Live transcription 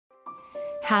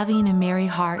having a merry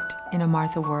heart in a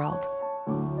Martha world.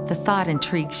 The thought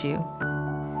intrigues you.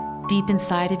 Deep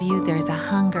inside of you, there is a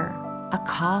hunger, a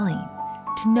calling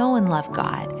to know and love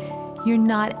God. You're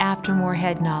not after more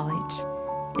head knowledge.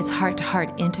 It's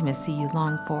heart-to-heart intimacy you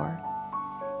long for.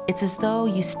 It's as though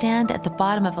you stand at the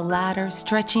bottom of a ladder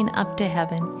stretching up to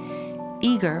heaven.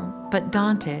 Eager but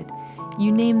daunted,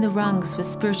 you name the rungs with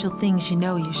spiritual things you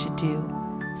know you should do.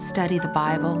 Study the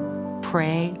Bible,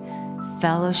 pray,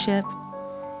 fellowship.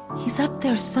 He's up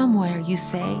there somewhere, you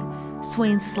say,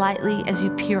 swaying slightly as you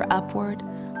peer upward,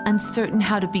 uncertain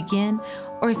how to begin,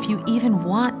 or if you even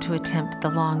want to attempt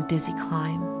the long, dizzy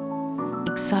climb.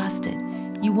 Exhausted,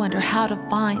 you wonder how to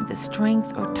find the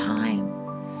strength or time.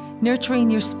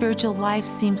 Nurturing your spiritual life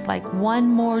seems like one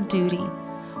more duty,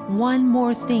 one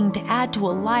more thing to add to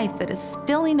a life that is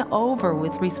spilling over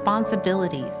with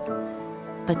responsibilities.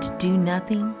 But to do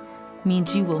nothing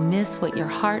means you will miss what your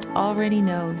heart already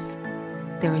knows.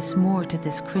 There is more to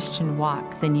this Christian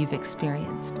walk than you've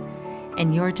experienced,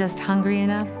 and you're just hungry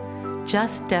enough,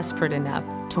 just desperate enough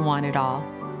to want it all.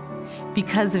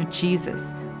 Because of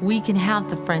Jesus, we can have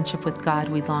the friendship with God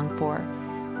we long for,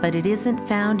 but it isn't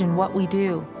found in what we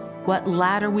do, what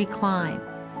ladder we climb.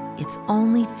 It's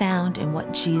only found in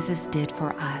what Jesus did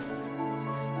for us.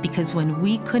 Because when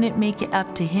we couldn't make it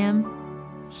up to Him,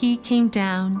 He came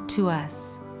down to us,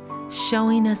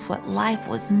 showing us what life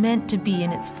was meant to be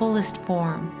in its fullest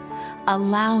form,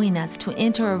 allowing us to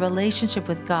enter a relationship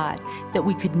with God that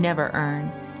we could never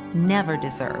earn, never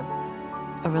deserve.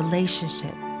 A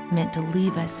relationship meant to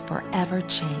leave us forever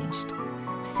changed,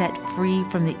 set free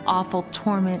from the awful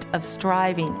torment of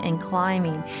striving and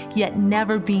climbing, yet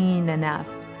never being enough.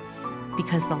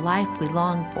 Because the life we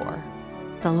long for,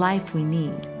 the life we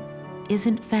need,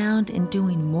 isn't found in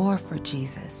doing more for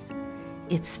Jesus.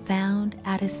 It's found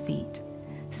at His feet,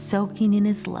 soaking in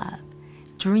His love,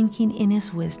 drinking in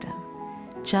His wisdom,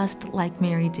 just like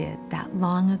Mary did that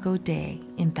long ago day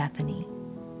in Bethany.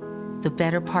 The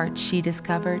better part she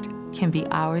discovered can be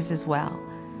ours as well,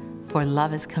 for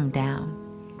love has come down.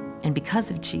 And because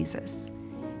of Jesus,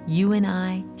 you and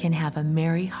I can have a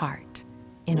merry heart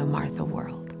in a Martha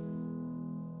world.